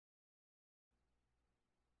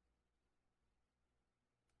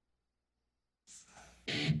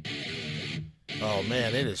Oh,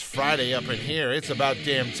 man, it is Friday up in here. It's about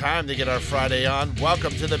damn time to get our Friday on.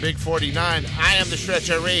 Welcome to the Big 49. I am the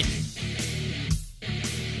Stretchery.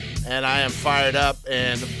 And I am fired up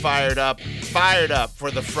for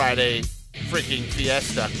the Friday freaking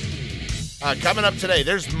fiesta. Coming up today,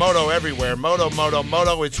 there's moto everywhere. Moto.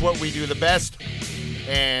 It's what we do the best.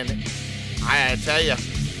 And I gotta tell you,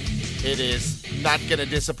 it is not going to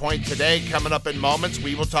disappoint today. Coming up in moments,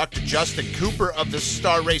 we will talk to Justin Cooper of the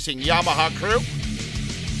Star Racing Yamaha crew.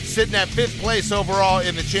 Sitting at 5th place overall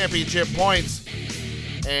in the championship points.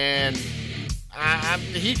 And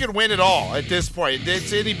he can win it all at this point.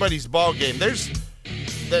 It's anybody's ball game.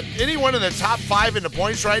 Anyone in the top 5 in the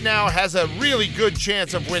points right now has a really good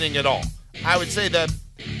chance of winning it all. I would say that,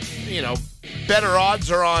 better odds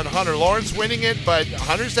are on Hunter Lawrence winning it, but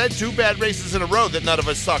Hunter's had 2 bad races in a row that none of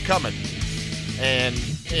us saw coming. And,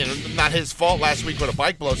 not his fault last week when a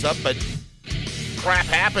bike blows up, but crap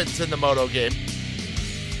happens in the moto game.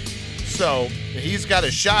 So he's got a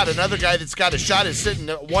shot. Another guy that's got a shot is sitting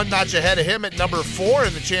 1 notch ahead of him at number 4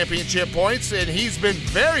 in the championship points, and he's been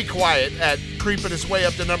very quiet at creeping his way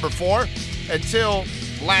up to number 4 until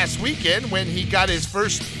last weekend when he got his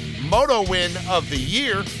first moto win of the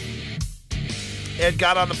year and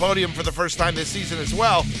got on the podium for the first time this season as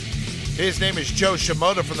well. His name is Joe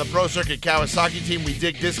Shimoda from the Pro Circuit Kawasaki team. We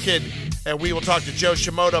dig this kid, and we will talk to Joe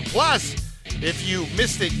Shimoda. Plus, if you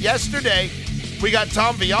missed it yesterday, we got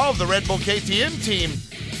Tom Vial of the Red Bull KTM team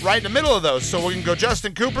right in the middle of those. So we're going to go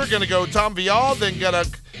Justin Cooper, going to go Tom Vial, then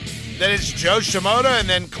it's Joe Shimoda, and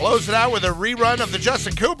then close it out with a rerun of the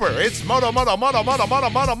Justin Cooper. It's moto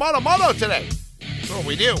today. That's what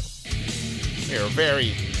we do. We're very,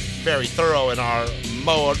 very thorough in our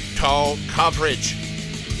moto coverage.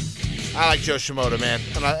 I like Joe Shimoda, man.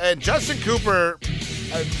 And Justin Cooper,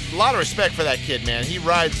 a lot of respect for that kid, man. He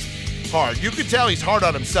rides hard. You can tell he's hard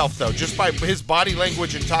on himself, though. Just by his body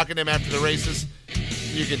language and talking to him after the races,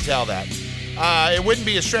 you can tell that. It wouldn't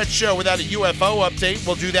be a stretch show without a UFO update.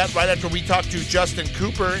 We'll do that right after we talk to Justin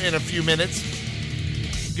Cooper in a few minutes.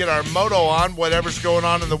 Get our moto on, whatever's going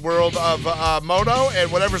on in the world of moto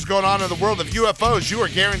and whatever's going on in the world of UFOs. You are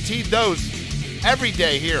guaranteed those every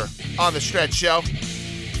day here on the Stretch Show.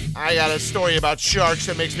 I got a story about sharks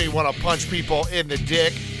that makes me want to punch people in the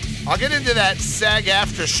dick. I'll get into that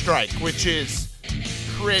SAG-AFTRA strike, which is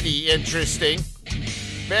pretty interesting.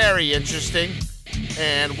 Very interesting.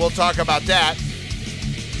 And we'll talk about that.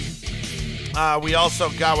 We also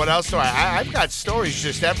got, what else do I've got stories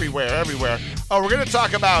just everywhere. Oh, we're going to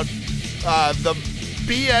talk about the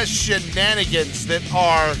BS shenanigans that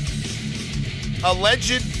are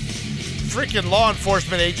alleged freaking law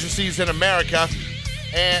enforcement agencies in America.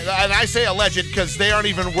 And I say alleged because they aren't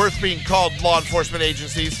even worth being called law enforcement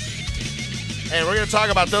agencies. And we're going to talk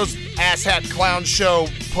about those asshat clown show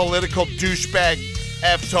political douchebag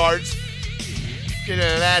F-tards. Get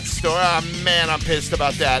into that story. Oh, man, I'm pissed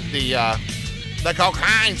about that. The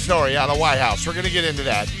cocaine story out of the White House. We're going to get into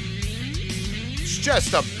that. It's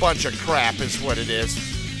just a bunch of crap is what it is.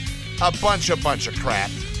 A bunch of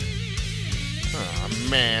crap. Oh,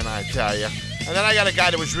 man, I tell you. And then I got a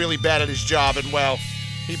guy that was really bad at his job, and, well,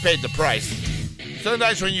 he paid the price.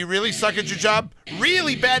 Sometimes when you really suck at your job,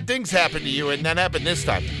 really bad things happen to you, and that happened this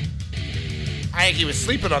time. I think he was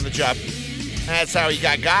sleeping on the job. That's how he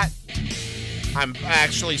got. I'm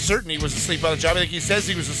actually certain he was asleep on the job. I think he says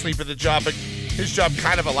he was asleep at the job, but his job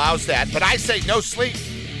kind of allows that. But I say no sleep.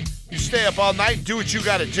 You stay up all night and do what you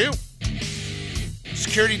got to do.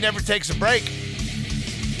 Security never takes a break.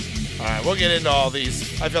 All right, we'll get into all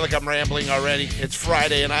these. I feel like I'm rambling already. It's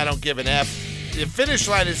Friday, and I don't give an F. The finish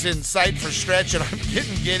line is in sight for stretch, and I'm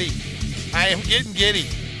getting giddy. I am getting giddy.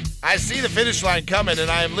 I see the finish line coming, and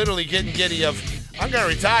I am literally getting giddy of, I'm going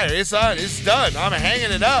to retire. It's on. It's done. I'm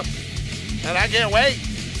hanging it up, and I can't wait.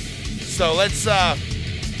 So let's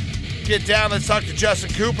get down. Let's talk to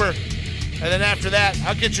Justin Cooper, and then after that,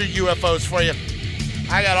 I'll get your UFOs for you.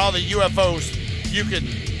 I got all the UFOs you can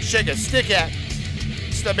shake a stick at.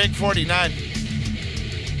 It's the Big 49.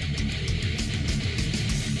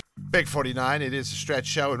 Big 49, it is a stretch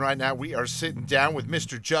show, and right now we are sitting down with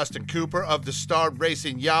Mr. Justin Cooper of the Star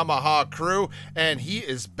Racing Yamaha crew, and he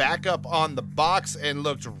is back up on the box and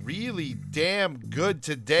looked really damn good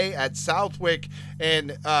today at Southwick.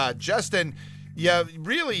 And Justin, you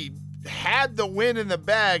really had the win in the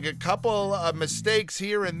bag. A couple of mistakes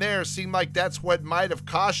here and there seemed like that's what might have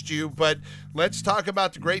cost you, but let's talk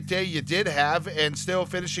about the great day you did have and still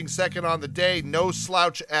finishing second on the day. No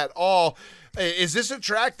slouch at all. Is this a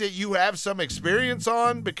track that you have some experience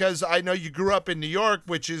on? Because I know you grew up in New York,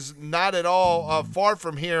 which is not at all far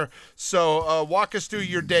from here. So walk us through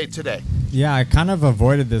your day today. Yeah, I kind of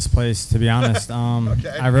avoided this place, to be honest.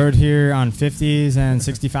 Okay. I rode here on 50s and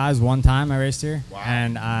 65s one time I raced here. Wow.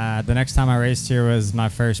 And the next time I raced here was my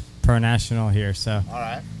first pro national here. So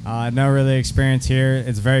All right. no really experience here.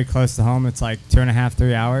 It's very close to home. It's like 2.5,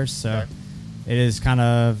 3 hours. So Okay. it is kind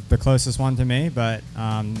of the closest one to me, but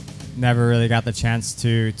never really got the chance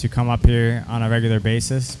to come up here on a regular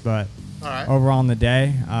basis. But All right. overall in the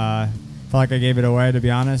day, felt like I gave it away, to be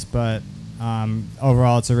honest, but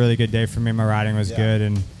overall it's a really good day for me. My riding was good,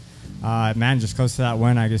 and man, just close to that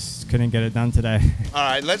win. I just couldn't get it done today. All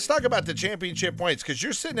right, let's talk about the championship points, because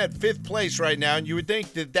you're sitting at 5th place right now, and you would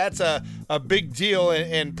think that that's a big deal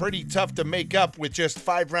and pretty tough to make up with just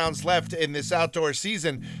 5 rounds left in this outdoor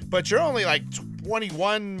season, but you're only like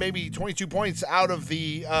 21, maybe 22 points out of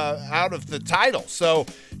the title. So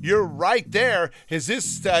you're right there. Is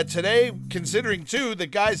this today, considering too the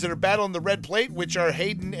guys that are battling the red plate, which are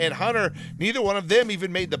Hayden and Hunter, neither one of them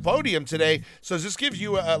even made the podium today. So does this give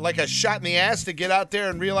you like a shot in the ass to get out there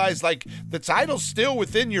and realize like the title's still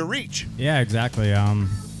within your reach? Yeah, exactly.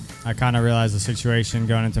 I kind of realized the situation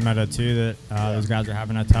going into Moto 2 that those guys are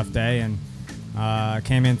having a tough day, and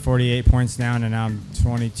came in 48 points down, and now I'm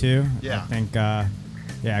 22. Yeah. I think, I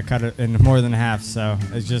cut it in more than half. So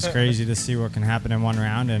it's just crazy to see what can happen in one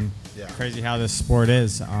round, and crazy how this sport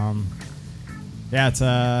is.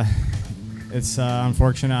 It's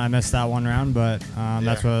unfortunate I missed that one round, but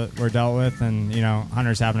that's what we're dealt with, and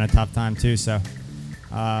Hunter's having a tough time too. So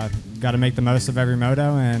got to make the most of every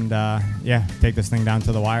moto, and take this thing down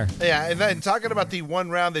to the wire. Yeah, and then talking about the one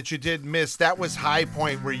round that you did miss, that was High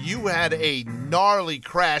Point, where you had a gnarly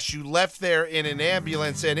crash. You left there in an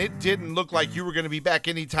ambulance, and it didn't look like you were going to be back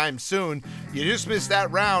anytime soon. You just missed that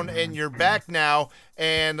round, and you're back now.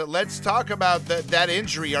 And let's talk about that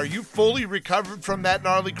injury. Are you fully recovered from that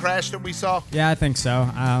gnarly crash that we saw? Yeah, I think so.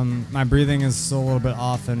 My breathing is still a little bit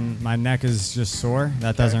off, and my neck is just sore.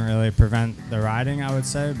 That doesn't really prevent the riding, I would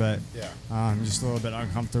say, but I'm just a little bit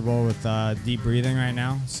uncomfortable with deep breathing right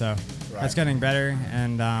now. So that's getting better,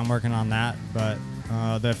 and I'm working on that. But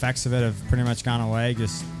the effects of it have pretty much gone away.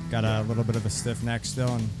 Just got a little bit of a stiff neck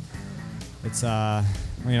still, and it's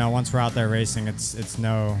once we're out there racing, it's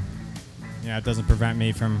no. It doesn't prevent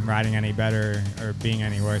me from riding any better or being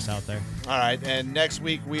any worse out there. All right, and next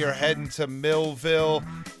week we are heading to Millville.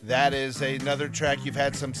 That is another track you've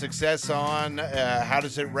had some success on. How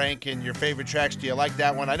does it rank in your favorite tracks? Do you like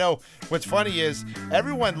that one? I know what's funny is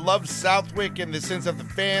everyone loves Southwick in the sense of the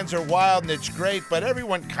fans are wild and it's great, but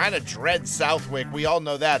everyone kind of dreads Southwick. We all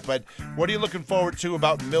know that, but what are you looking forward to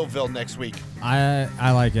about Millville next week?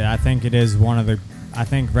 I like it. I think it is one of the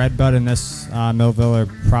Redbud and this Millville are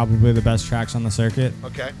probably the best tracks on the circuit.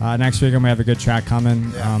 Okay. Next weekend we have a good track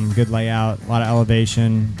coming. Good layout, a lot of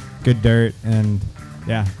elevation, good dirt, and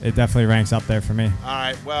it definitely ranks up there for me. All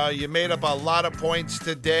right. Well, you made up a lot of points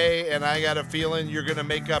today, and I got a feeling you're going to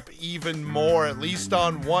make up even more, at least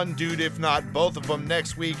on one dude, if not both of them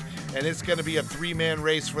next week. And it's going to be a 3-man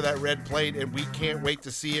race for that red plate, and we can't wait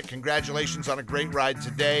to see it. Congratulations on a great ride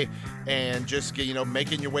today, and just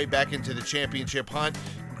making your way back into the championship hunt.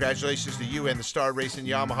 Congratulations to you and the Star Racing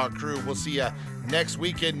Yamaha crew. We'll see you next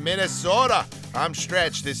week in Minnesota. I'm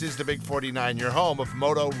Stretch. This is the Big 49, your home of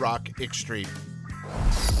Moto Rock Extreme.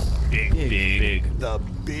 Big. The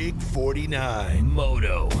Big 49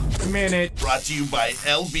 Moto Minute. Brought to you by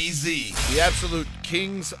LBZ. The absolute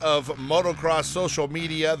kings of motocross social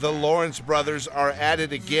media, the Lawrence brothers, are at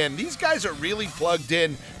it again. These guys are really plugged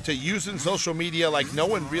in to using social media like no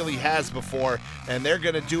one really has before, and they're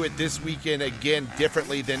going to do it this weekend again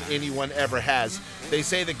differently than anyone ever has. They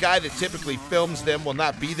say the guy that typically films them will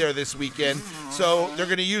not be there this weekend, so they're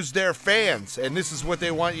going to use their fans, and this is what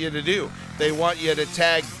they want you to do. They want you to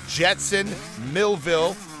tag Jetson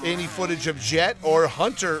Millville, any footage of Jet, or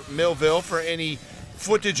Hunter Millville for any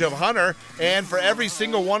footage of Hunter, and for every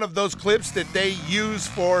single one of those clips that they use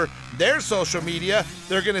for their social media,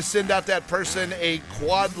 they're going to send out that person a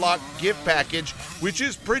quad lock gift package, which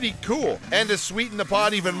is pretty cool. And to sweeten the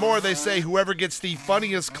pot even more, they say whoever gets the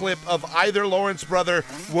funniest clip of either Lawrence brother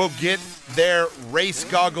will get their race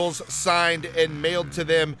goggles signed and mailed to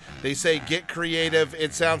them. They say get creative.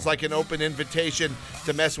 It sounds like an open invitation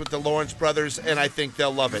to mess with the Lawrence brothers, and I think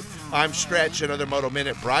they'll love it. I'm Stretch. Another Moto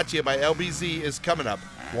Minute brought to you by LBZ is coming up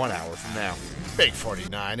 1 hour from now. Big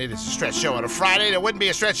 49. It is a Stretch Show on a Friday. There wouldn't be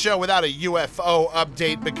a Stretch Show without a UFO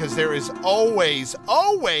update, because there is always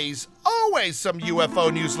some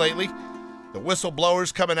UFO news lately. The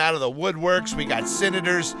whistleblowers coming out of the woodworks. We got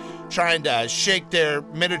senators trying to shake their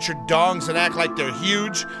miniature dongs and act like they're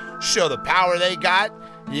huge, show the power they got.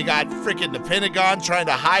 You got freaking the Pentagon trying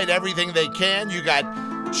to hide everything they can. You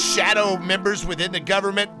got shadow members within the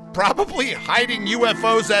government probably hiding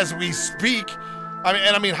UFOs as we speak.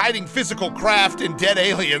 I mean hiding physical craft and dead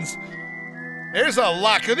aliens. There's a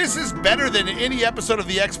lot. This is better than any episode of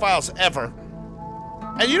The X-Files ever.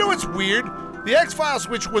 And you know what's weird? The X-Files,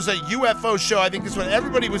 which was a UFO show, I think is what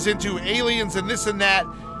everybody was into, aliens and this and that,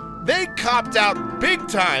 they copped out big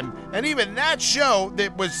time. And even that show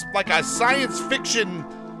that was like a science fiction,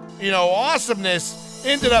 awesomeness,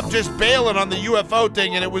 ended up just bailing on the UFO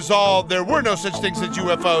thing, and it was all, there were no such things as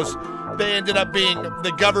UFOs. They ended up being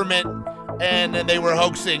the government, and they were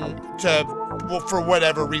hoaxing to, well, for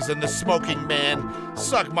whatever reason, the smoking man,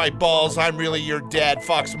 suck my balls, I'm really your dad,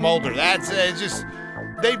 Fox Mulder. That's just,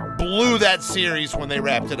 they blew that series when they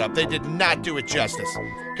wrapped it up. They did not do it justice.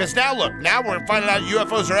 Because now look, now we're finding out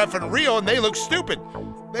UFOs are effing real, and they look stupid.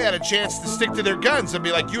 They had a chance to stick to their guns and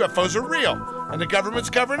be like, UFOs are real, and the government's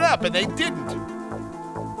covering up, and they didn't.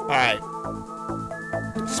 All right.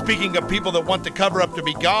 Speaking of people that want the cover-up to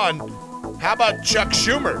be gone, how about Chuck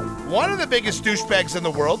Schumer? One of the biggest douchebags in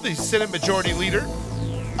the world, the Senate Majority Leader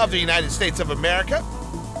of the United States of America,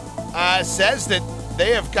 says that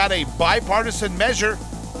they have got a bipartisan measure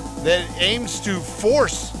that aims to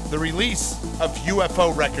force the release of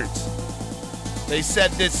UFO records. They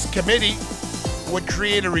said this committee would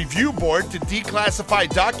create a review board to declassify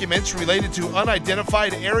documents related to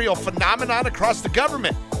unidentified aerial phenomenon across the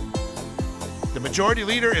government. The majority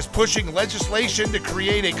leader is pushing legislation to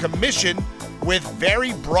create a commission with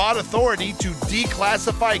very broad authority to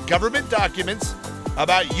declassify government documents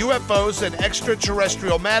about UFOs and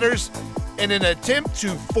extraterrestrial matters in an attempt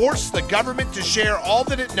to force the government to share all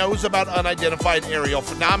that it knows about unidentified aerial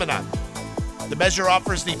phenomenon. The measure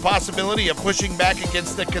offers the possibility of pushing back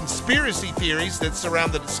against the conspiracy theories that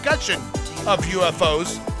surround the discussion of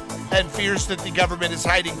UFOs and fears that the government is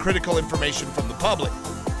hiding critical information from the public.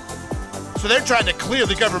 So they're trying to clear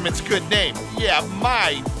the government's good name. Yeah,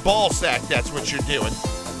 my ballsack, that's what you're doing.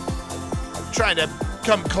 Trying to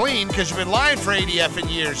come clean because you've been lying for 80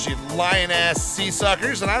 effing years, you lying-ass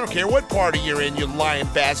sea-suckers, and I don't care what party you're in, you lying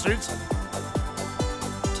bastards.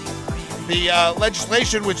 The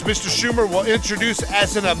legislation, which Mr. Schumer will introduce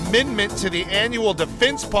as an amendment to the annual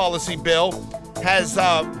defense policy bill, has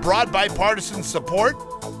broad bipartisan support,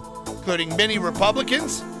 including many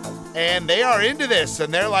Republicans, and they are into this,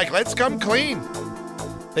 and they're like, let's come clean.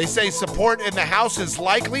 They say support in the House is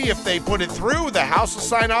likely. If they put it through, the House will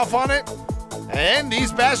sign off on it, and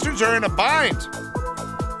these bastards are in a bind.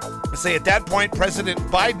 They say at that point, President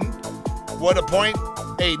Biden would appoint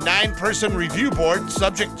a 9-person review board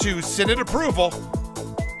subject to Senate approval,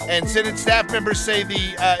 and Senate staff members say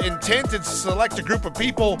the intent is to select a group of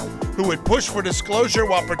people who would push for disclosure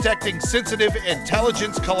while protecting sensitive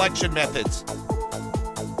intelligence collection methods.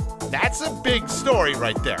 That's a big story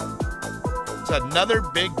right there. It's another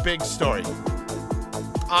big story.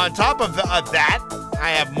 On top of that,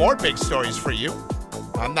 I have more big stories for you.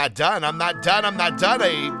 I'm not done.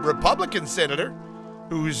 A Republican senator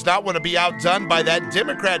who's not want to be outdone by that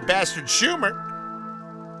Democrat bastard Schumer,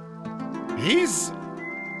 he's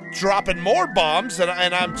dropping more bombs, and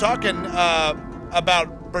I'm talking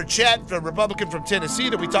about Burchett, the Republican from Tennessee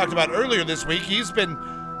that we talked about earlier this week. He's been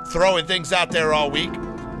throwing things out there all week.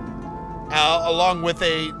 Along with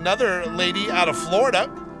another lady out of Florida.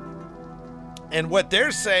 And what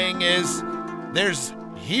they're saying is there's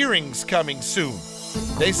hearings coming soon.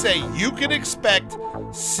 They say you can expect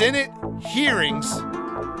Senate hearings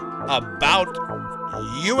about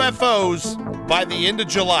UFOs by the end of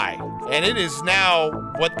July. And it is now,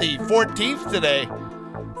 the 14th today?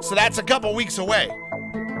 So that's a couple weeks away.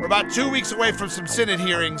 We're about 2 weeks away from some Senate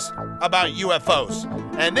hearings about UFOs.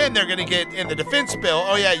 And then they're going to get in the defense bill,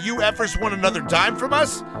 oh yeah, you effers want another dime from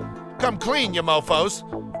us? Come clean, you mofos.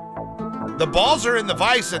 The balls are in the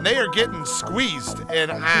vice and they are getting squeezed.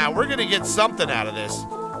 And we're going to get something out of this.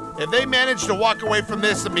 If they manage to walk away from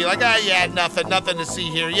this and be like, yeah, nothing to see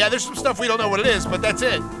here. Yeah, there's some stuff we don't know what it is, but that's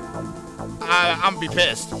it. I'm going to be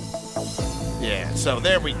pissed. Yeah, so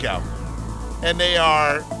there we go. And they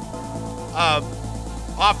are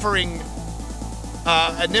offering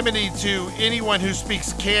anonymity to anyone who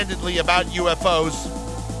speaks candidly about UFOs.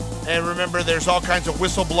 And remember, there's all kinds of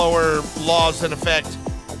whistleblower laws in effect.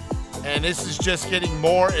 And this is just getting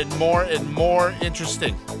more and more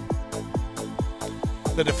interesting.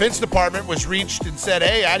 The Defense Department was reached and said,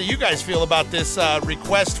 hey, how do you guys feel about this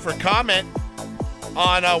request for comment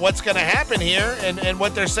on what's going to happen here? And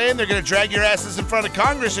what they're saying, they're going to drag your asses in front of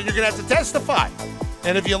Congress and you're going to have to testify.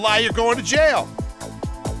 And if you lie, you're going to jail.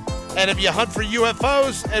 And if you hunt for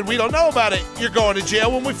UFOs and we don't know about it, you're going to jail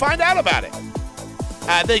when we find out about it.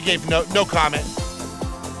 They gave no comment.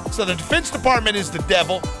 So the Defense Department is the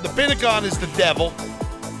devil. The Pentagon is the devil.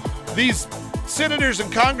 these senators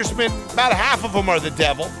and congressmen, about half of them are the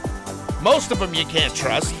devil. Most of them you can't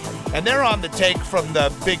trust. And they're on the take from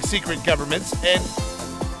the big secret governments. And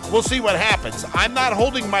we'll see what happens. I'm not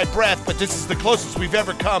holding my breath, but this is the closest we've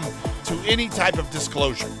ever come to any type of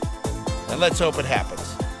disclosure. And let's hope it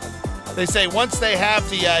happens. They say once they have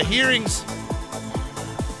the hearings,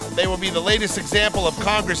 they will be the latest example of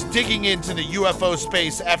Congress digging into the UFO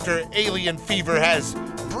space after alien fever has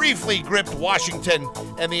briefly gripped Washington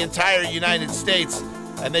and the entire United States.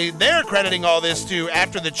 And they're crediting all this to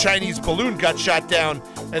after the Chinese balloon got shot down,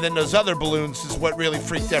 and then those other balloons is what really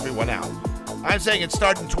freaked everyone out. I'm saying it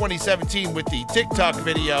started in 2017 with the TikTok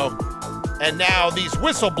video, and now these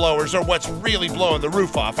whistleblowers are what's really blowing the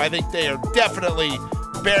roof off. I think they are definitely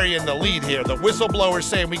burying the lead here. The whistleblowers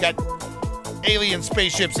saying we got alien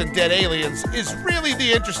spaceships and dead aliens is really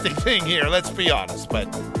the interesting thing here, let's be honest, but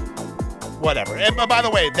whatever. And by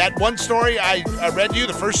the way, that one story I read to you,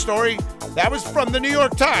 the first story, that was from the New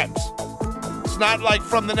York Times. It's not like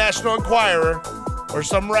from the National Enquirer or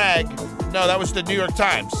some rag. No, that was the New York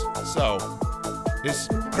Times. So, this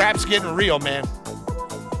crap's getting real, man.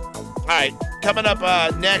 All right, coming up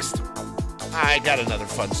next, I got another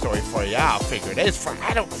fun story for you. I'll figure it. It's Friday.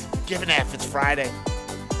 I don't give an F. It's Friday.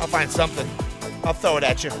 I'll find something. I'll throw it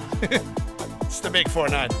at you. It's the Big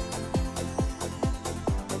 4-9.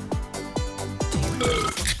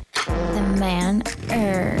 The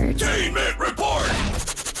Manertainment Report.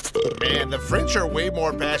 Man, the French are way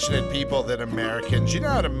more passionate people than Americans. You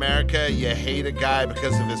know, in America, you hate a guy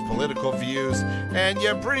because of his political views, and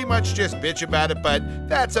you pretty much just bitch about it, but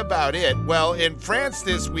that's about it. Well, in France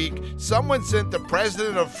this week, someone sent the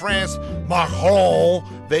president of France, Macron,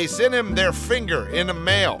 they sent him their finger in a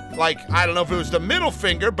mail. Like, I don't know if it was the middle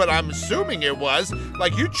finger, but I'm assuming it was.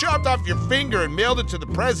 Like, you chopped off your finger and mailed it to the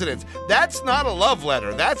president. That's not a love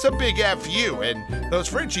letter. That's a big F you, and those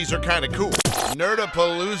Frenchies are kind of cool.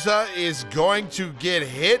 Nerdapalooza is going to get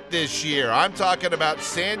hit this year. I'm talking about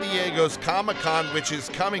San Diego's Comic-Con, which is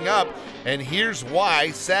coming up, and here's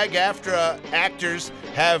why. SAG-AFTRA actors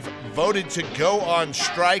have voted to go on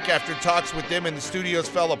strike after talks with them in the studios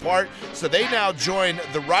fell apart, so they now join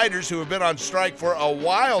the writers who have been on strike for a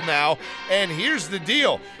while now. And here's the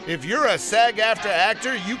deal. If you're a SAG-AFTRA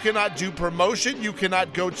actor, you cannot do promotion, you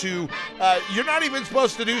cannot go to, you're not even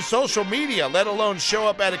supposed to do social media, let alone show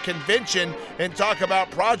up at a convention and talk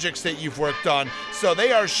about projects that you've worked on. So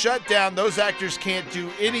they are shut down. Those actors can't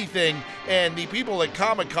do anything, and the people at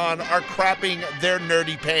Comic-Con are crapping their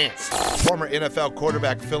nerdy pants. Former NFL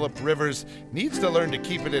quarterback Philip Rivers needs to learn to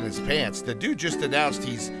keep it in his pants. The dude just announced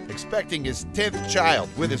he's expecting his 10th child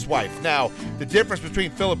with his wife. Now, the difference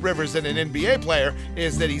between Philip Rivers and an NBA player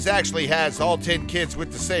is that he's actually has all 10 kids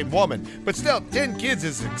with the same woman. But still, 10 kids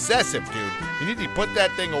is excessive, dude. You need to put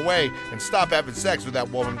that thing away and stop having sex with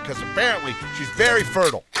that woman, because apparently she's very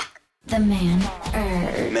fertile. The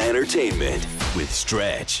Manertainment with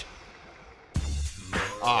Stretch.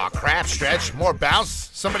 Aw, crap, Stretch. More bounce?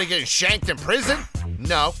 Somebody getting shanked in prison?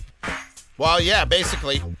 No. Well, yeah,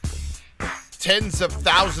 basically. Tens of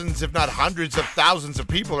thousands, if not hundreds of thousands of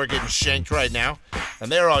people are getting shanked right now.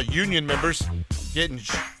 And they're all union members getting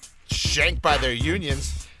shanked by their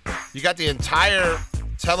unions. You got the entire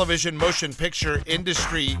television motion picture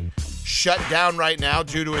industry shut down right now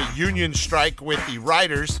due to a union strike with the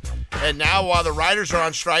writers. And now while the writers are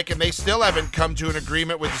on strike and they still haven't come to an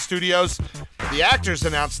agreement with the studios, the actors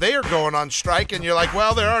announced they are going on strike, and you're like,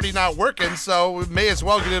 well, they're already not working, so we may as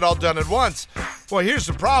well get it all done at once. Well, here's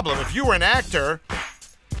the problem. If you were an actor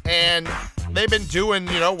and they've been doing,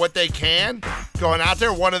 what they can, going out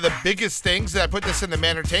there, one of the biggest things, that I put this in the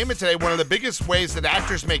Manertainment today, one of the biggest ways that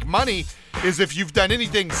actors make money is if you've done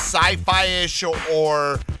anything sci-fi-ish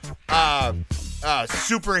or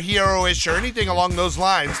superhero-ish or anything along those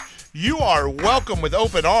lines. You are welcome with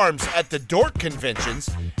open arms at the dork conventions,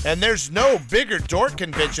 and there's no bigger dork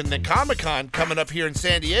convention than Comic-Con coming up here in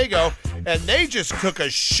San Diego, and they just took a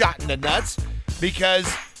shot in the nuts because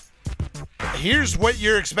here's what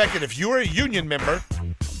you're expected. If you're a union member,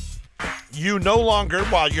 you no longer,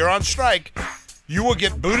 while you're on strike, you will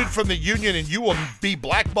get booted from the union and you will be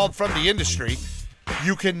blackballed from the industry.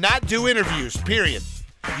 You cannot do interviews, period.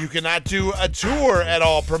 You cannot do a tour at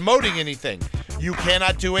all promoting anything. You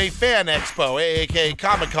cannot do a fan expo, aka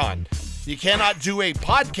Comic-Con. You cannot do a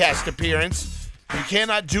podcast appearance. You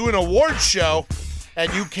cannot do an award show.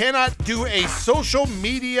 And you cannot do a social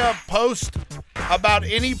media post about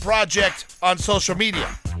any project on social media.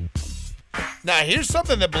 Now, here's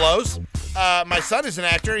something that blows. My son is an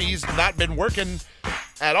actor. He's not been working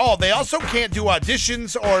at all. They also can't do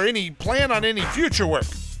auditions or any plan on any future work.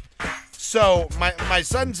 So my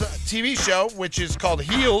son's TV show, which is called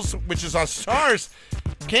Heels, which is on Stars,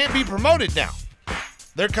 can't be promoted now.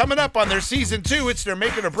 They're coming up on their season 2. It's their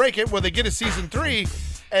make it or break it. Will they get a season 3?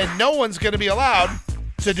 And no one's going to be allowed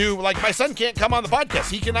to do, like, my son can't come on the podcast.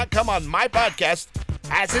 He cannot come on my podcast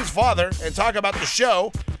as his father and talk about the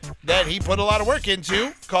show that he put a lot of work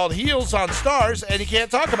into called Heels on Stars, and he can't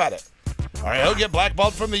talk about it. All right, he'll get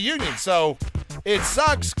blackballed from the union. So it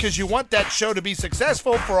sucks because you want that show to be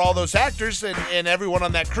successful for all those actors and everyone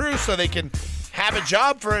on that crew so they can have a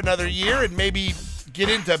job for another year and maybe get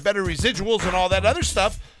into better residuals and all that other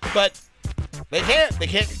stuff. But they can't. They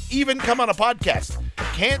can't even come on a podcast.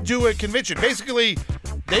 Can't do a convention. Basically,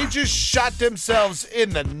 they just shot themselves in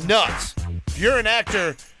the nuts. If you're an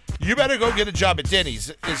actor, you better go get a job at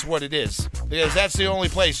Denny's is what it is. Because that's the only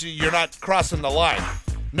place you're not crossing the line.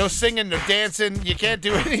 No singing, no dancing. You can't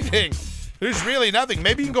do anything. There's really nothing.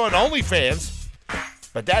 Maybe you can go on OnlyFans,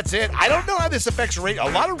 but that's it. I don't know how this affects radio. A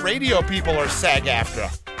lot of radio people are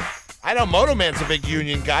SAG-AFTRA. I know Moto Man's a big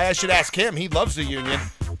union guy. I should ask him. He loves the union.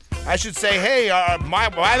 I should say, hey,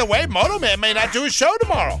 by the way, Moto Man may not do his show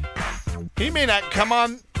tomorrow. He may not come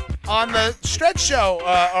on the stretch show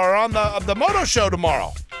or on the Moto show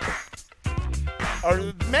tomorrow.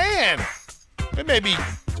 Or, man, it may be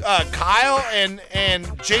Kyle and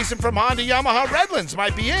Jason from Honda Yamaha Redlands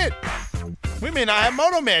might be it. We may not have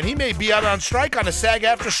Moto Man. He may be out on strike on a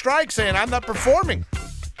SAG-AFTRA strike saying, I'm not performing.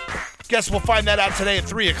 Guess we'll find that out today at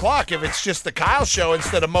 3 o'clock if it's just the Kyle show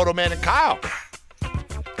instead of Moto Man and Kyle.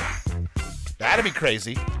 That'd be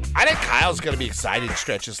crazy. I think Kyle's going to be excited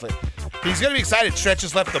Stretch has left. He's going to be excited Stretch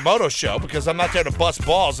has left the Moto show because I'm not there to bust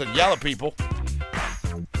balls and yell at people.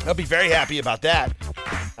 He'll be very happy about that.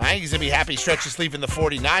 I think he's going to be happy Stretch is leaving the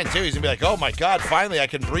 49, too. He's going to be like, oh, my God, finally I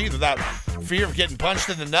can breathe without fear of getting punched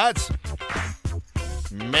in the nuts.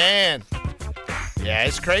 Man. Yeah,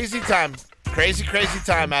 it's crazy time. Crazy, crazy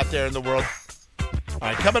time out there in the world. All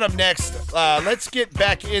right, coming up next, let's get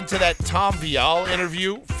back into that Tom Vial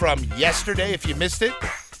interview from yesterday. If you missed it,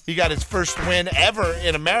 he got his first win ever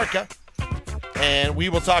in America. And we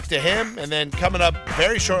will talk to him. And then coming up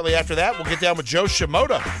very shortly after that, we'll get down with Joe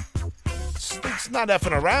Shimoda. It's not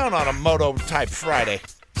effing around on a Moto-type Friday.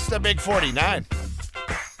 It's the Big 49.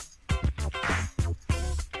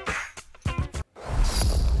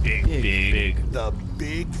 Big. The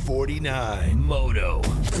Big 49 Moto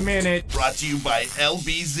Minute. Brought to you by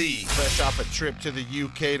LBZ. Fresh off a trip to the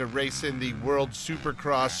UK to race in the World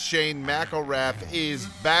Supercross, Shane McElrath is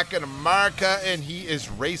back in America, and he is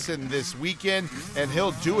racing this weekend, and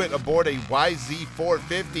he'll do it aboard a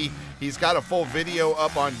YZ450. He's got a full video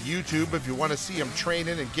up on YouTube if you want to see him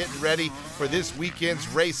training and getting ready for this weekend's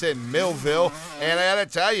race in Millville. And I gotta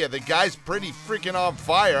tell you, the guy's pretty freaking on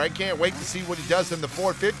fire. I can't wait to see what he does in the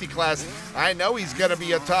 450 class. I know he's gonna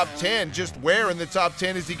be a top 10. Just where in the top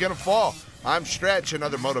 10 is he gonna fall? I'm Stretch.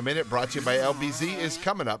 Another Moto Minute brought to you by LBZ is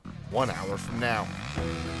coming up 1 hour from now.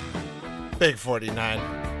 Big 49.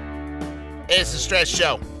 It's the Stretch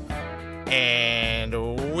Show.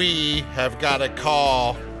 And we have got a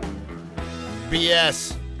call.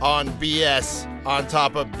 BS on BS on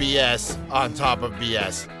top of BS on top of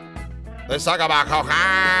BS. Let's talk about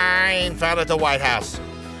cocaine found at the White House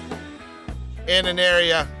in an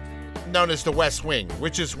area known as the West Wing,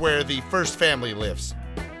 which is where the first family lives.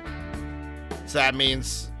 So that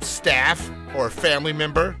means staff or family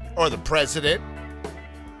member or the president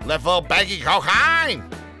left a little baggy cocaine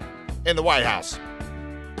in the White House.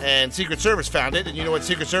 And Secret Service found it, and you know what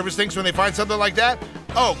Secret Service thinks when they find something like that?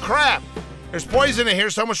 Oh, crap. There's poison in here.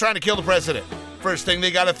 Someone's trying to kill the president. First thing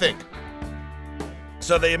they got to think.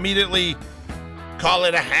 So they immediately call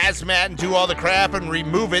it a hazmat and do all the crap and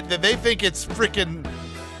remove it. That they think it's freaking,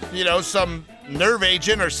 some nerve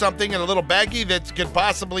agent or something in a little baggie that could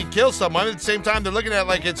possibly kill someone. At the same time, they're looking at it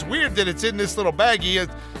like it's weird that it's in this little baggie. It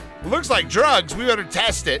looks like drugs. We better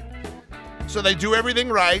test it. So they do everything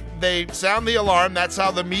right. They sound the alarm. That's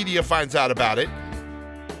how the media finds out about it.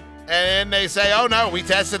 And they say, oh no, we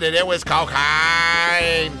tested it. It was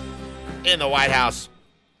cocaine in the White House.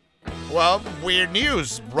 Well, weird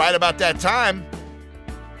news. Right about that time,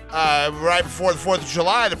 right before the 4th of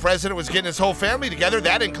July, the president was getting his whole family together.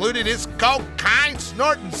 That included his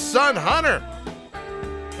cocaine-snorting son, Hunter.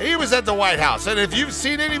 He was at the White House. And if you've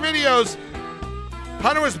seen any videos,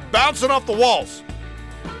 Hunter was bouncing off the walls.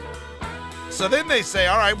 So then they say,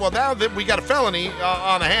 all right, well, now that we got a felony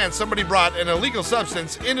on the hand, somebody brought an illegal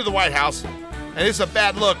substance into the White House, and it's a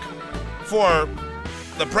bad look for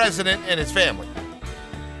the president and his family.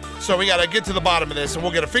 So we got to get to the bottom of this, and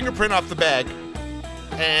we'll get a fingerprint off the bag,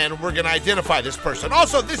 and we're going to identify this person.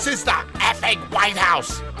 Also, this is the effing White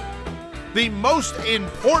House. The most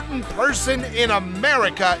important person in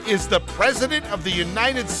America is the President of the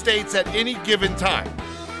United States at any given time,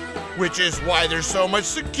 which is why there's so much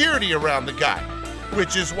security around the guy,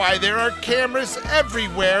 which is why there are cameras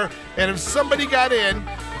everywhere, and if somebody got in,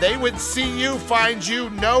 they would see you, find you,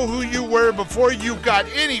 know who you were before you got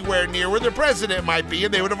anywhere near where the president might be,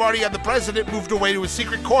 and they would have already had the president moved away to his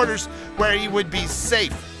secret quarters where he would be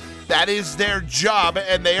safe. That is their job,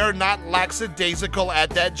 and they are not lackadaisical at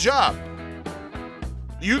that job.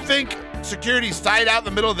 You think security's tied out in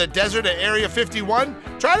the middle of the desert at Area 51?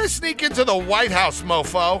 Try to sneak into the White House,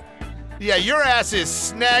 mofo. Yeah, your ass is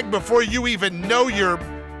snagged before you even know you're,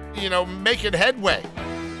 making headway.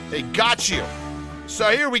 They got you.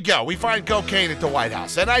 So here we go. We find cocaine at the White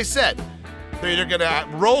House. And I said, they're either going to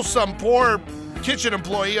roll some poor kitchen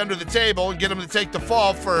employee under the table and get him to take the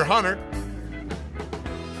fall for Hunter,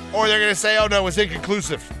 or they're going to say, oh, no, it's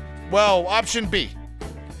inconclusive. Well, option B.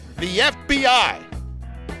 The FBI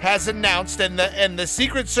has announced, and the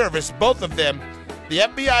Secret Service, both of them, the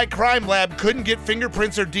FBI crime lab couldn't get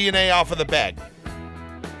fingerprints or DNA off of the bag.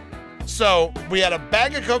 So we had a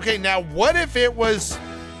bag of cocaine. Now, what if it was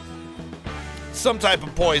some type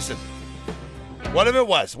of poison? What if it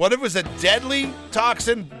was? What if it was a deadly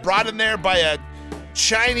toxin brought in there by a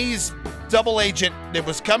Chinese double agent that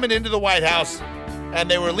was coming into the White House, and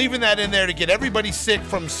they were leaving that in there to get everybody sick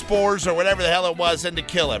from spores or whatever the hell it was and to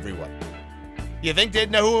kill everyone? You think they'd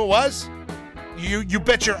know who it was? You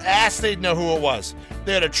bet your ass they'd know who it was.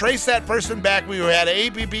 They would have traced that person back. We would have had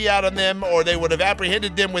an APB out on them, or they would have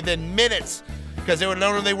apprehended them within minutes because they would have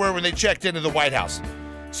known who they were when they checked into the White House.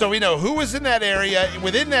 So we know who was in that area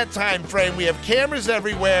within that time frame. We have cameras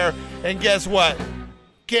everywhere, and guess what?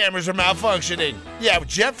 Cameras are malfunctioning. Yeah,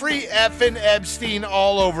 Jeffrey effing Epstein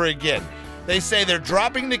all over again. They say they're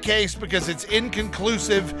dropping the case because it's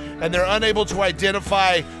inconclusive and they're unable to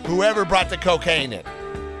identify whoever brought the cocaine in.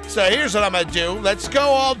 So here's what I'm going to do. Let's go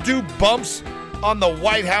all do bumps on the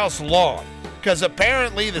White House lawn, because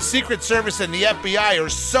apparently the Secret Service and the FBI are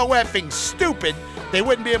so effing stupid they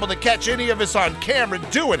wouldn't be able to catch any of us on camera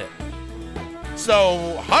doing it.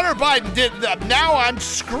 So Hunter Biden did that. Now I'm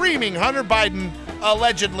screaming Hunter Biden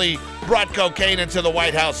allegedly brought cocaine into the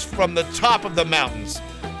White House from the top of the mountains,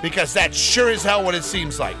 because that's sure as hell what it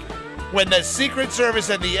seems like. When the Secret Service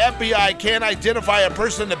and the FBI can't identify a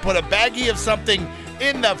person that put a baggie of something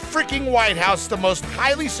in the freaking White House, the most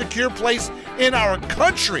highly secure place in our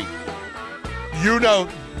country, you know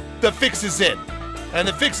the fix is in. And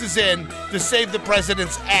the fix is in to save the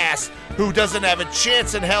president's ass, who doesn't have a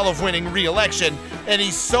chance in hell of winning re-election. And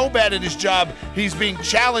he's so bad at his job, he's being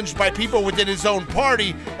challenged by people within his own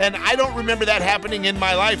party, and I don't remember that happening in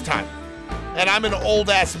my lifetime. And I'm an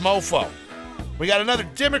old-ass mofo. We got another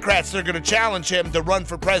Democrats that are going to challenge him to run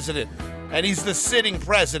for president, and he's the sitting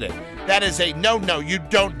president. That is a no-no. You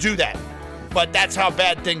don't do that. But that's how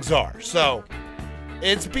bad things are. So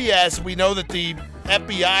it's BS. We know that the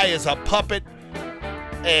FBI is a puppet,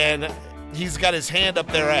 and he's got his hand up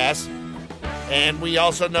their ass. And we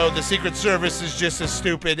also know the Secret Service is just as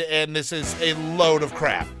stupid, and this is a load of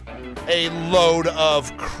crap. A load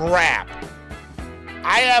of crap.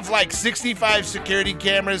 I have like 65 security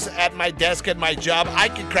cameras at my desk at my job. I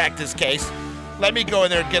can crack this case. Let me go in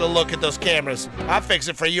there and get a look at those cameras. I'll fix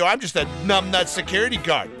it for you. I'm just a numbnut security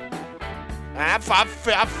guard. I've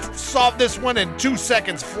solved this one in 2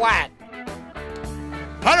 seconds flat.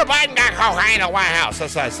 Hunter Biden got cocaine in the White House.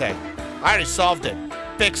 That's what I say. I already solved it.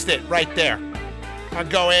 Fixed it right there. I'll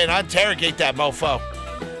go in, I'll interrogate that mofo.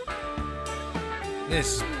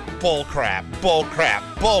 This is bull crap, bull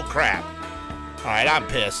crap, bull crap. All right, I'm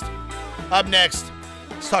pissed. Up next,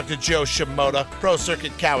 let's talk to Joe Shimoda, Pro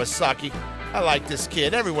Circuit Kawasaki. I like this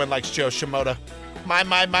kid. Everyone likes Joe Shimoda. My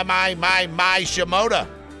Shimoda.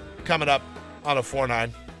 Coming up on a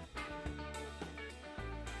 4-9.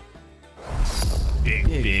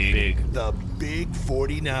 Big. The Big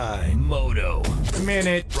 49 Moto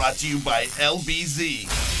Minute. Brought to you by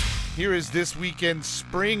LBZ. Here is this weekend's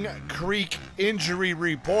Spring Creek injury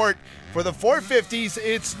report. For the 450s,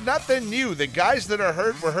 it's nothing new. The guys that are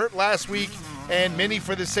hurt were hurt last week, and many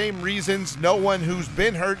for the same reasons. No one who's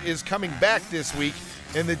been hurt is coming back this week.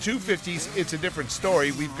 In the 250s, it's a different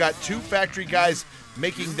story. We've got two factory guys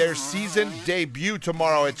making their season debut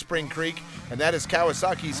tomorrow at Spring Creek, and that is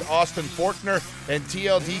Kawasaki's Austin Faulkner and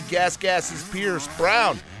TLD Gas's Pierce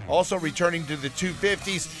Brown. Also returning to the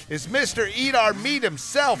 250s is Mr. Eat Our Meat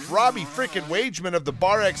himself, Robbie frickin' Wageman of the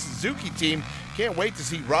Bar X Suzuki team. Can't wait to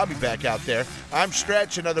see Robbie back out there. I'm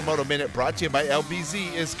Stretch. Another Moto Minute brought to you by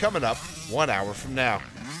LBZ is coming up 1 hour from now.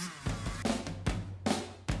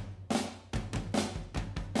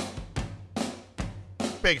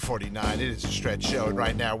 Big 49, it is a Stretch show, and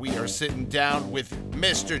right now we are sitting down with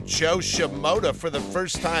Mr. Joe Shimoda for the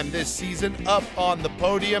first time this season up on the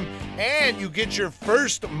podium, and you get your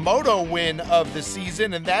first moto win of the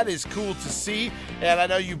season, and that is cool to see. And I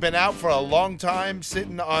know you've been out for a long time,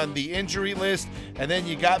 sitting on the injury list, and then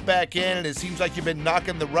you got back in, and it seems like you've been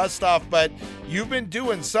knocking the rust off, but you've been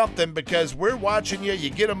doing something because we're watching you. You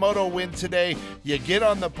get a moto win today, you get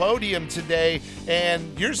on the podium today,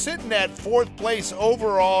 and you're sitting at 4th place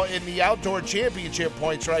overall in the outdoor championship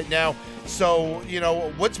points right now. So,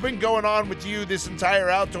 what's been going on with you this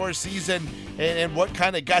entire outdoor season, and what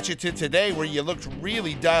kind of got you to today where you looked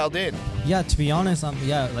really dialed in? Yeah, to be honest, I'm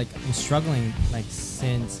struggling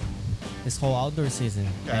since this whole outdoor season.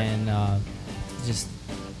 Okay. And just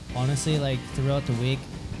honestly, throughout the week,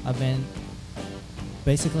 I've been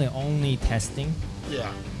basically only testing.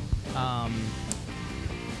 Yeah.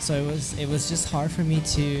 So it was just hard for me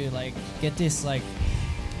to get this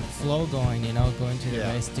flow going, going to the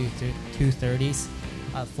race, do 230s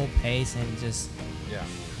at full pace, and just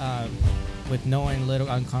with knowing little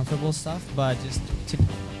uncomfortable stuff. But just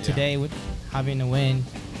today with having a win,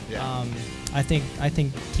 I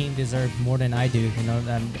think team deserved more than I do.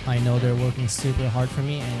 And I know they're working super hard for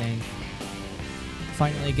me, and then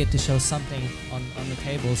finally get to show something on the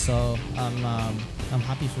table. So I'm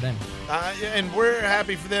happy for them. And we're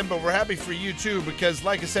happy for them, but we're happy for you too, because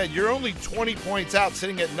like I said, you're only 20 points out,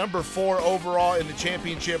 sitting at number 4 overall in the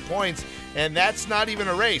championship points, and that's not even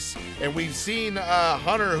a race. And we've seen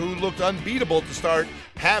Hunter, who looked unbeatable to start,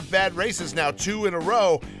 have bad races now, 2 in a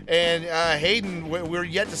row. And Hayden, we're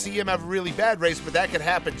yet to see him have a really bad race, but that could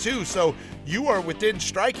happen too. So you are within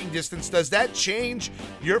striking distance. Does that change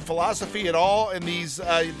your philosophy at all in these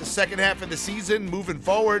the second half of the season, moving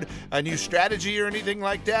forward, a new strategy or anything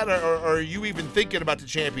like that? Or are you even thinking about the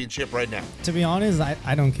championship right now? To be honest,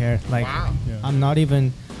 I don't care. Wow. Yeah. I'm not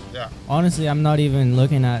even, honestly, I'm not even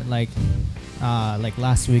looking at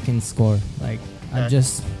last weekend's score. I'm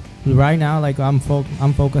just, right now, I'm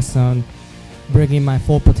focused on bringing my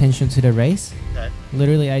full potential to the race. Okay.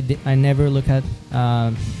 Literally, I never look at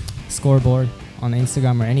scoreboard on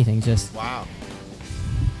Instagram or anything. Just wow.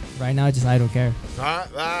 Right now, I don't care.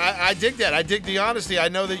 I dig that. I dig the honesty. I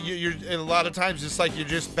know that you're a lot of times it's like you're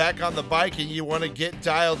just back on the bike and you want to get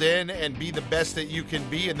dialed in and be the best that you can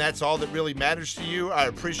be, and that's all that really matters to you. I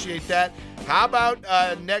appreciate that. How about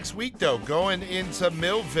next week, though, going into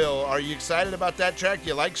Millville? Are you excited about that track?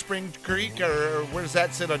 You like Spring Creek, or where does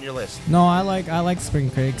that sit on your list? No, I like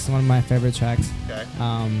Spring Creek. It's one of my favorite tracks. Okay.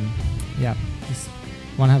 Just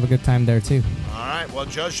want to have a good time there too. All right. Well,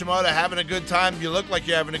 Joe Shimoda, having a good time. You look like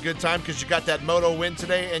you're having a good time because you got that moto win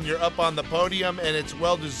today, and you're up on the podium, and it's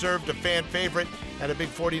well-deserved, a fan favorite and a Big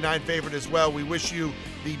 49 favorite as well. We wish you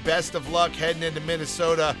the best of luck heading into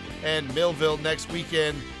Minnesota and Millville next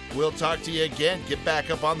weekend. We'll talk to you again. Get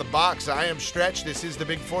back up on the box. I am Stretch. This is the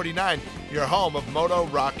Big 49, your home of Moto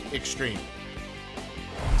Rock Extreme.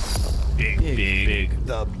 Big.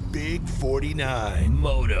 The Big 49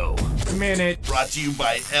 Moto Minute. Brought to you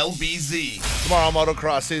by LBZ. Tomorrow,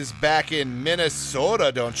 motocross is back in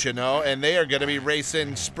Minnesota, don't you know? And they are going to be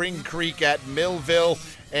racing Spring Creek at Millville,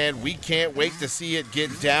 and we can't wait to see it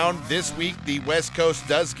get down. This week, the West Coast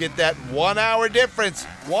does get that 1 hour difference.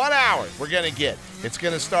 1 hour we're going to get. It's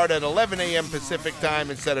going to start at 11 a.m. Pacific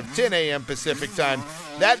time instead of 10 a.m. Pacific time.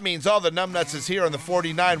 That means all the numbnuts here on the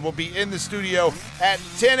 49 will be in the studio at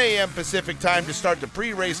 10 a.m. Pacific time to start the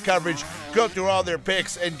pre-race coverage, go through all their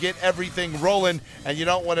picks, and get everything rolling. And you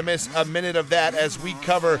don't want to miss a minute of that as we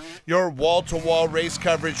cover your wall-to-wall race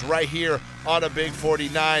coverage right here on a Big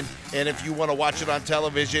 49. And if you want to watch it on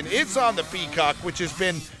television, it's on the Peacock, which has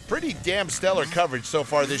been pretty damn stellar coverage so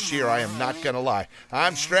far this year, I am not going to lie.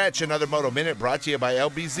 I'm Stretch. Another Moto Minute brought to you by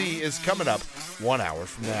LBZ is coming up 1 hour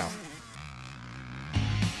from now.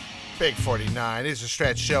 Big 49 is a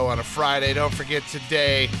Stretch show on a Friday. Don't forget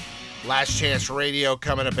today, Last Chance Radio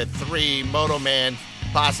coming up at 3. Moto Man,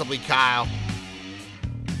 possibly Kyle.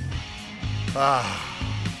 I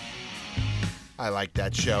like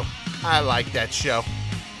that show.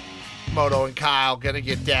 Moto and Kyle going to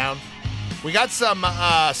get down. We got some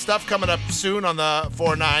stuff coming up soon on the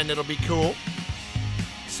 4.9. It'll be cool.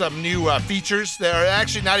 Some new features. They're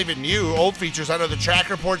actually not even new, old features. I know the track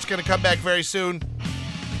report's going to come back very soon.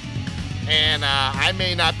 And I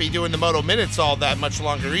may not be doing the Moto Minutes all that much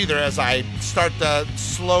longer either as I start the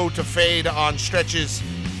slow to fade on Stretch's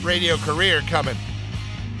radio career coming.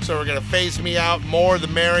 So we're going to phase me out. More the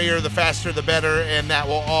merrier, the faster the better, and that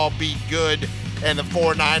will all be good. And the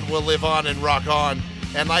 4.9 will live on and rock on.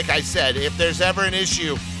 And like I said, if there's ever an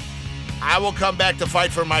issue, I will come back to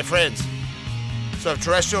fight for my friends. So if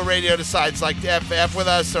terrestrial radio decides like to F with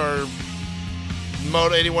us or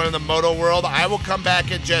anyone in the moto world, I will come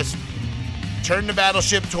back and just turn the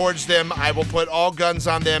battleship towards them. I will put all guns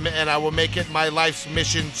on them, and I will make it my life's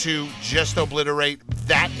mission to just obliterate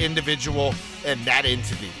that individual and that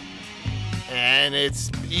entity. And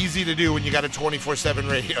it's easy to do when you got a 24/7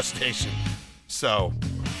 radio station. So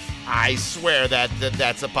I swear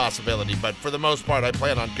that's a possibility. But for the most part, I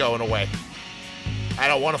plan on going away. I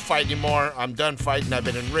don't want to fight anymore. I'm done fighting. I've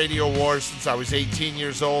been in radio wars since I was 18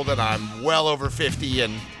 years old, and I'm well over 50,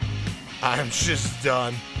 and I'm just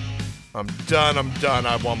done. I'm done.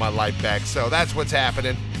 I want my life back. So that's what's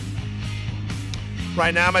happening.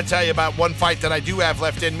 Right now, I'm going to tell you about one fight that I do have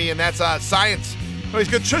left in me, and that's science. Oh, he's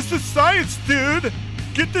going to trust the science, dude.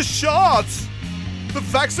 Get the shots. The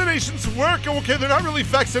vaccinations work. Okay, they're not really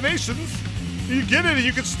vaccinations. You get it,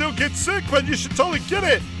 you can still get sick, but you should totally get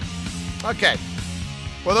it. Okay.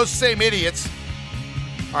 Well, those same idiots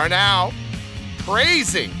are now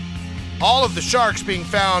praising all of the sharks being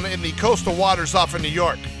found in the coastal waters off of New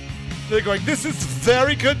York. They're going, this is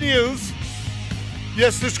very good news.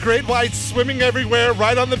 Yes, there's great whites swimming everywhere,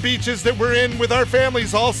 right on the beaches that we're in with our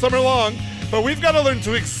families all summer long, but we've got to learn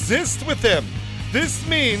to exist with them. This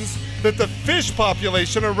means that the fish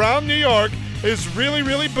population around New York is really,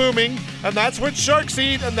 really booming, and that's what sharks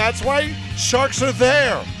eat, and that's why sharks are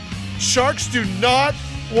there. Sharks do not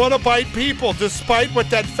want to bite people, despite what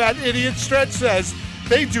that fat idiot Stretch says.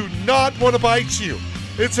 They do not want to bite you.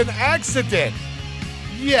 It's an accident.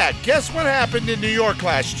 Yeah, guess what happened in New York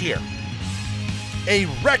last year? A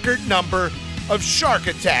record number of shark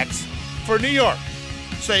attacks for New York.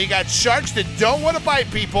 So you got sharks that don't want to bite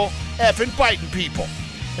people, effing biting people.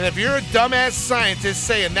 And if you're a dumbass scientist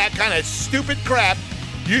saying that kind of stupid crap,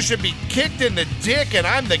 you should be kicked in the dick, and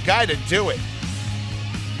I'm the guy to do it.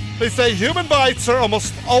 They say human bites are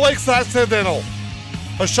almost always accidental.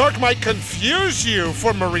 A shark might confuse you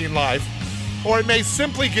for marine life, or it may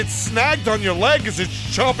simply get snagged on your leg as it's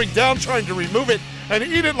chomping down trying to remove it and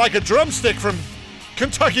eat it like a drumstick from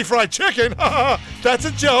Kentucky Fried Chicken. That's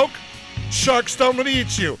a joke. Sharks don't want to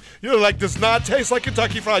eat you. Your leg does not taste like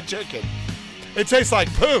Kentucky Fried Chicken. It tastes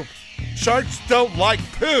like poop. Sharks don't like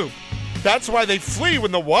poop. That's why they flee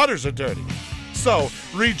when the waters are dirty. So,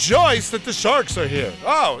 rejoice that the sharks are here.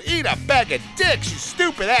 Oh, eat a bag of dicks, you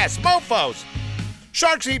stupid ass mofos.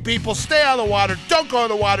 Sharks eat people. Stay out of the water. Don't go in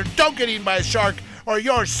the water. Don't get eaten by a shark, or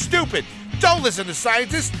you're stupid. Don't listen to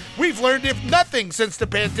scientists. We've learned, if nothing, since the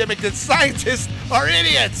pandemic that scientists are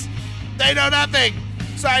idiots. They know nothing.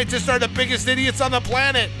 Scientists are the biggest idiots on the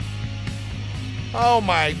planet. Oh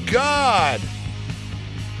my God.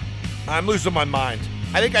 I'm losing my mind.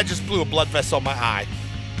 I think I just blew a blood vessel in my eye.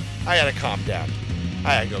 I gotta calm down.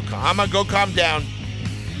 I'm gonna go calm down.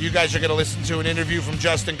 You guys are gonna listen to an interview from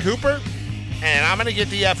Justin Cooper, and I'm gonna get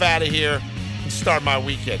the F out of here and start my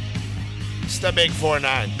weekend. It's the Big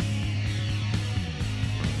 4-9.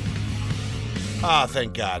 Ah,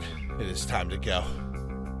 thank God. It is time to go.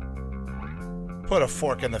 Put a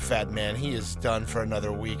fork in the fat man. He is done for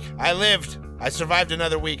another week. I lived. I survived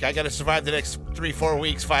another week. I gotta survive the next 3, 4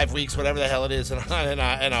 weeks, 5 weeks, whatever the hell it is, and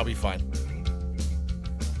I'll be fine.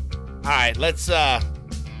 All right, let's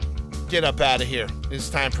get up out of here. It's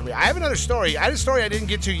time for me. I have another story. I had a story I didn't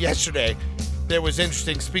get to yesterday that was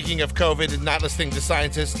interesting. Speaking of COVID and not listening to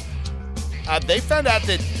scientists, they found out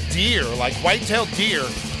that deer, like white-tailed deer,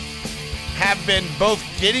 have been both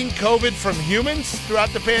getting COVID from humans throughout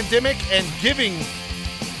the pandemic and giving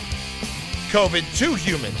COVID to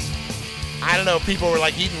humans. I don't know if people were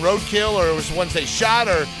like eating roadkill or it was ones they shot,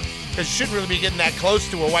 or because you shouldn't really be getting that close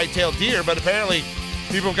to a white-tailed deer, but apparently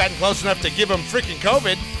people have gotten close enough to give them freaking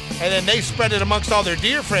COVID, and then they spread it amongst all their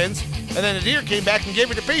deer friends, and then the deer came back and gave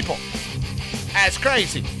it to people. That's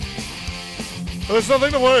crazy. There's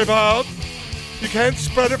nothing to worry about. You can't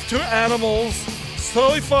spread it to animals. It's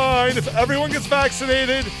totally fine. If everyone gets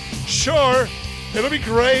vaccinated, sure, it'll be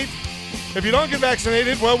great. If you don't get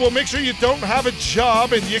vaccinated, well, we'll make sure you don't have a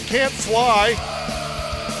job and you can't fly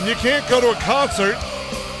and you can't go to a concert,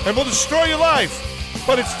 and we'll destroy your life.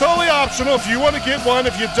 But it's totally optional if you want to get one.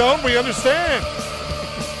 If you don't, we understand.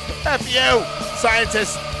 F you,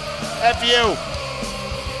 scientists. F you.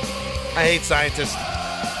 I hate scientists.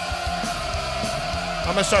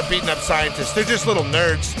 I'm going to start beating up scientists. They're just little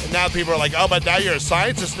nerds. And now people are like, oh, but now you're a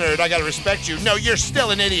scientist nerd. I got to respect you. No, you're still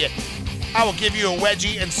an idiot. I will give you a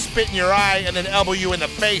wedgie and spit in your eye and then elbow you in the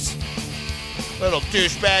face. Little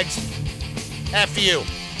douchebags. F you,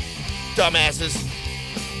 dumbasses.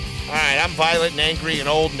 All right, I'm violent and angry and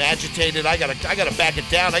old and agitated. I gotta back it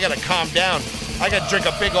down. I gotta calm down. I gotta drink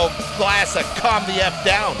a big old glass of calm the F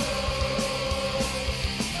down.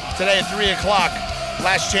 Today at 3 o'clock,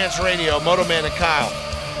 Last Chance Radio, Moto Man and Kyle.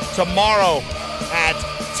 Tomorrow at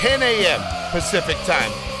 10 a.m. Pacific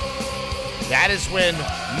time. That is when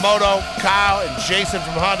Moto, Kyle, and Jason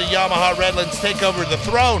from Honda Yamaha Redlands take over the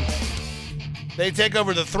throne. They take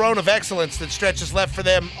over the throne of excellence that stretches left for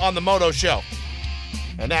them on the Moto Show.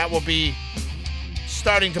 And that will be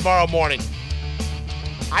starting tomorrow morning.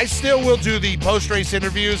 I still will do the post-race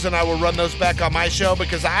interviews, and I will run those back on my show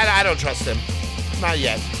because I don't trust them. Not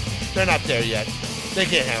yet. They're not there yet. They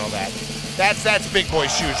can't handle that. That's big boy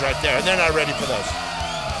shoes right there, and they're not ready for those.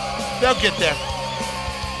 They'll get there.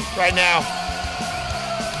 Right now,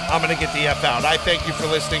 I'm going to get the F out. I thank you for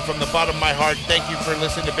listening from the bottom of my heart. Thank you for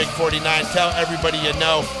listening to Big 49. Tell everybody you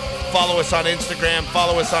know. Follow us on Instagram.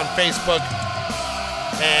 Follow us on Facebook.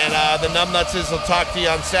 And the Numbnutses will talk to you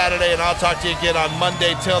on Saturday, and I'll talk to you again on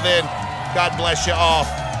Monday. Till then, God bless you all,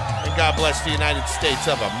 and God bless the United States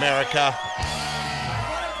of America.